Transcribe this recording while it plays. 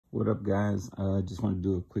What up, guys? Just wanted to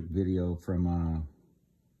do a quick video from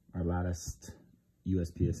our last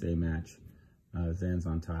USPSA match. Zan's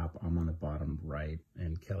on top, I'm on the bottom right,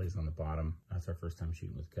 and Kelly's on the bottom. That's our first time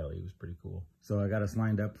shooting with Kelly. It was pretty cool. So I got us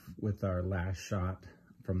lined up with our last shot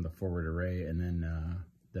from the forward array, and then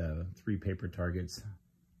the 3 paper targets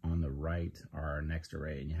on the right are our next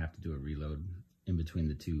array, and you have to do a reload in between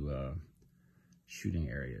the 2 shooting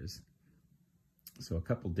areas. So a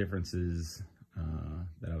couple differences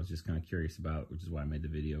that I was just kind of curious about, which is why I made the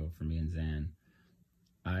video for me and Zan.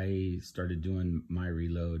 I started doing my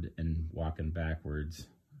reload and walking backwards,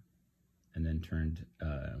 and then turned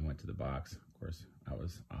and went to the box. Of course, I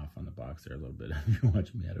was off on the box there a little bit. If you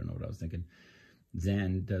watch me, I don't know what I was thinking.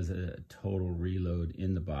 Zan does a total reload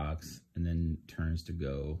in the box and then turns to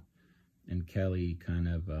go, and Kelly kind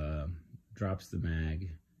of drops the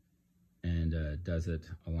mag and does it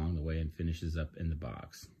along the way and finishes up in the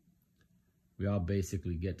box. We all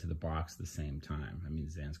basically get to the box the same time. I mean,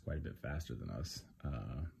 Zan's quite a bit faster than us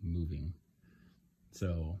moving.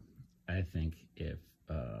 So I think if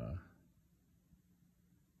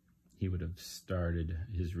he would have started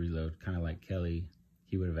his reload kind of like Kelly,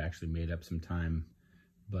 he would have actually made up some time.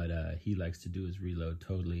 But he likes to do his reload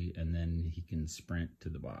totally, and then he can sprint to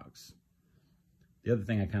the box. The other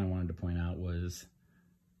thing I kind of wanted to point out was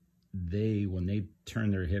when they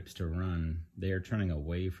turn their hips to run, they are turning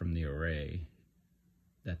away from the array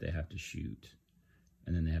that they have to shoot,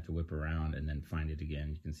 and then they have to whip around and then find it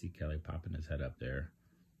again. You can see Kelly popping his head up there.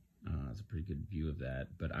 It's a pretty good view of that.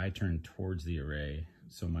 But I turn towards the array,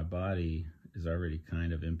 so my body is already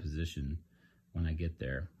kind of in position when I get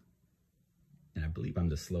there. And I believe I'm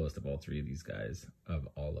the slowest of all 3 of these guys, of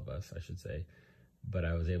all of us, I should say. But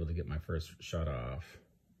I was able to get my first shot off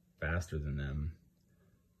faster than them.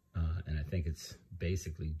 And I think it's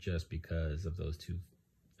basically just because of those 2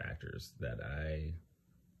 factors that I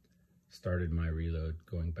started my reload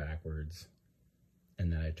going backwards,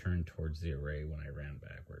 and then I turned towards the array when I ran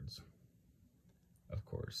backwards. Of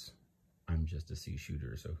course, I'm just a C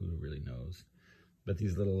shooter, so who really knows? But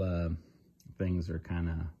these little things are kind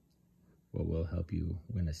of what will help you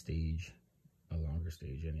win a stage, a longer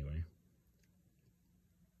stage anyway.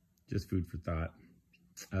 Just food for thought.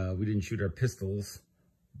 We didn't shoot our pistols,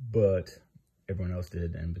 but everyone else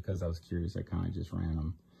did, and because I was curious, I kind of just ran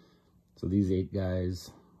them. So these 8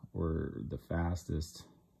 guys were the fastest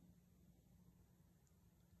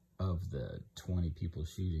of the 20 people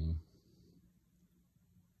shooting,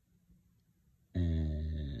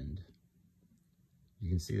 and you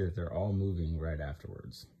can see that they're all moving right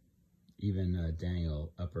afterwards. Even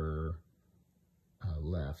Daniel, upper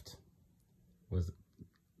left, was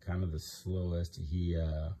kind of the slowest. He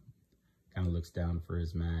kind of looks down for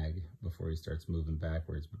his mag before he starts moving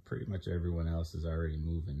backwards, but pretty much everyone else is already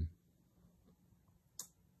moving.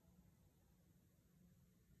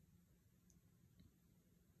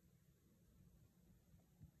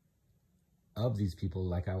 Of these people,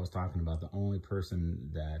 like I was talking about, the only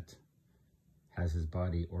person that has his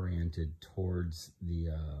body oriented towards the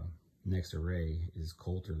next array is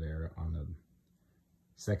Coulter there on the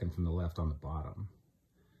second from the left on the bottom.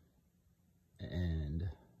 And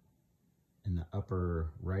in the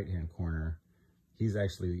upper right-hand corner, he's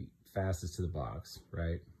actually fastest to the box,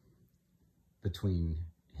 right? Between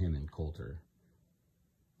him and Coulter.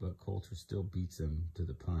 But Coulter still beats him to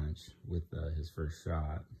the punch with his first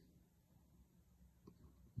shot.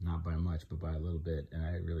 Not by much, but by a little bit. And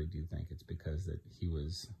I really do think it's because that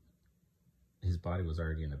his body was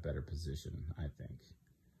already in a better position, I think.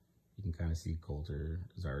 You can kind of see Coulter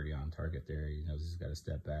is already on target there. He knows he's got to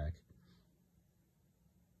step back.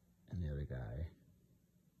 And the other guy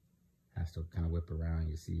has to kind of whip around.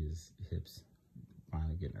 You see his hips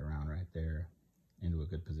finally getting around right there into a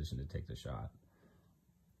good position to take the shot.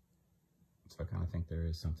 So I kind of think there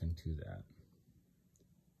is something to that.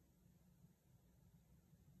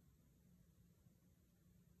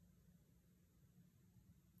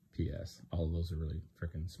 P.S. All of those are really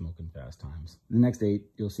freaking smoking fast times. The next 8,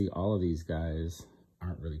 you'll see all of these guys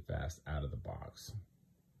aren't really fast out of the box.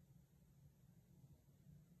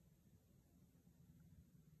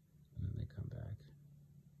 And then they come back.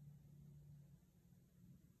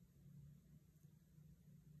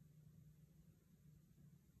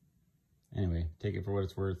 Anyway, take it for what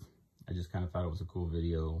it's worth. I just kind of thought it was a cool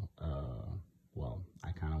video. Well,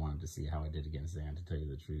 I kind of wanted to see how I did against Zan, to tell you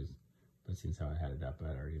the truth. But since how I had it up, I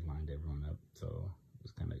had already lined everyone up, so it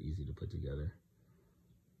was kind of easy to put together.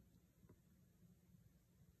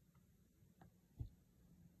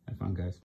 Have fun, guys.